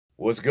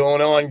What's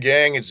going on,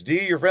 gang? It's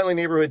D, your friendly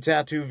neighborhood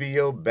tattoo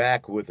VO,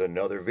 back with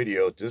another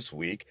video this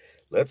week.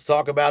 Let's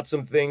talk about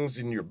some things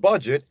in your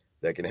budget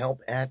that can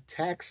help at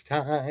tax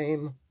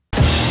time.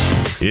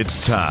 It's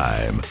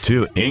time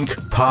to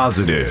Ink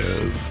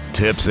Positive.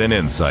 Tips and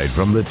insight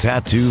from the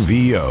Tattoo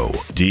VO,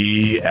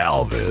 D.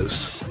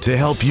 Alvis, to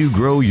help you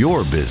grow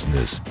your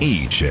business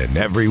each and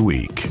every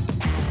week.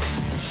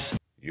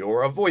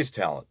 You're a voice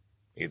talent,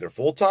 either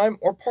full-time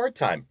or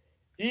part-time.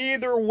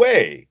 Either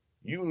way,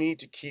 you need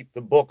to keep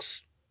the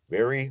books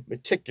very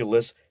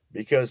meticulous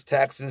because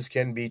taxes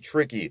can be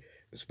tricky,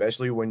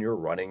 especially when you're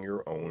running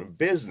your own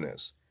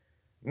business.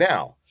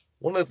 Now,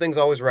 one of the things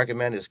I always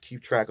recommend is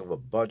keep track of a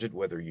budget,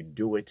 whether you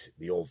do it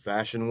the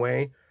old-fashioned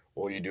way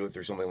or you do it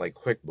through something like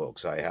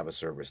QuickBooks. I have a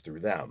service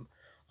through them,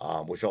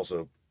 which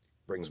also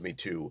brings me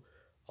to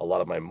a lot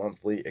of my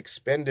monthly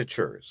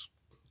expenditures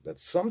that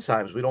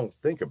sometimes we don't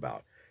think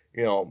about.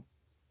 You know,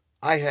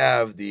 I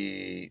have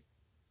the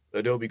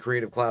Adobe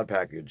Creative Cloud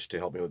package to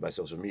help me with my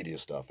social media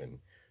stuff and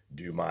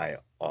do my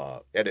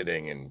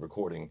editing and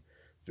recording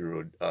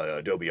through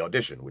Adobe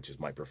Audition, which is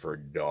my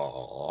preferred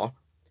DAW.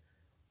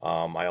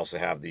 I also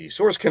have the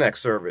Source Connect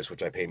service,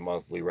 which I pay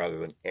monthly rather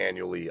than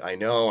annually. I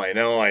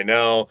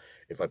know.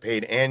 If I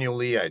paid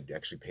annually, I'd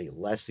actually pay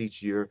less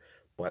each year,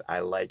 but I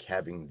like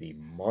having the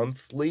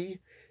monthly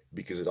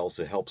because it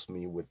also helps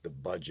me with the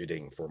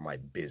budgeting for my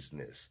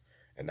business.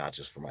 And not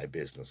just for my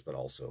business, but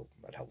also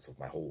that helps with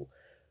my whole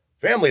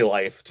family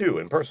life too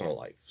and personal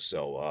life.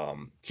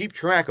 So keep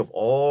track of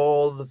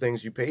all the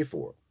things you pay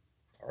for.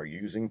 Are you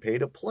using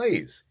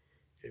pay-to-plays?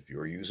 If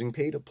you're using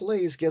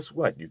pay-to-plays, guess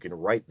what? You can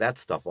write that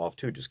stuff off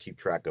too. Just keep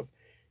track of,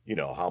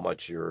 how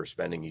much you're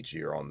spending each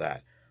year on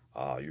that.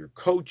 Your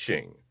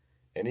coaching,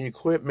 any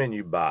equipment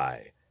you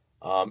buy,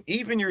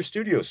 even your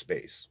studio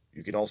space.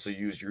 You can also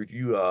use your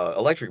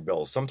electric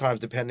bills, sometimes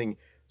depending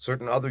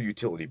certain other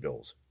utility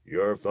bills.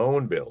 Your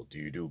phone bill. Do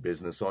you do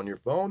business on your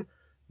phone?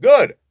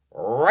 Good.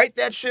 Write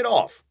that shit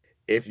off.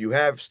 If you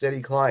have steady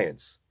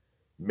clients,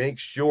 make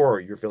sure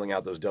you're filling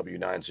out those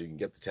W-9s so you can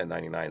get the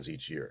 1099s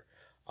each year.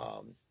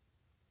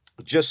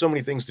 Just so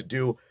many things to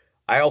do.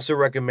 I also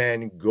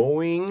recommend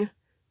going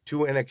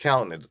to an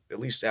accountant, at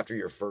least after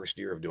your first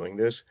year of doing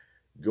this,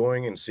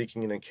 going and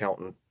seeking an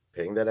accountant,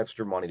 paying that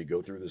extra money to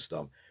go through this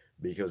stuff,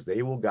 because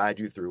they will guide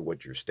you through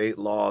what your state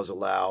laws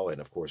allow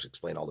and, of course,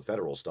 explain all the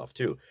federal stuff,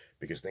 too,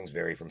 because things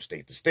vary from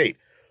state to state.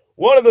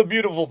 One of the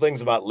beautiful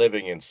things about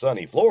living in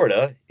sunny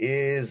Florida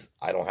is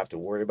I don't have to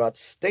worry about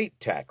state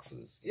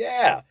taxes.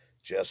 Yeah,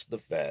 just the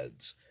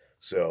feds.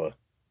 So,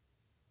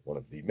 one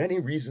of the many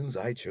reasons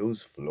I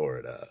chose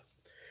Florida.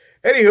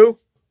 Anywho,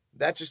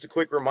 that's just a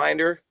quick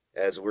reminder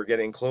as we're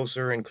getting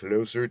closer and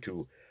closer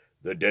to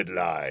the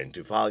deadline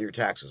to file your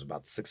taxes,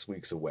 about 6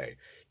 weeks away.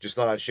 Just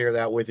thought I'd share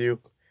that with you.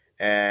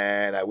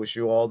 And I wish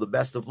you all the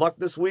best of luck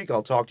this week.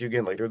 I'll talk to you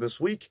again later this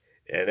week.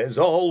 And as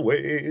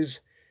always,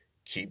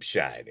 keep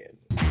shining.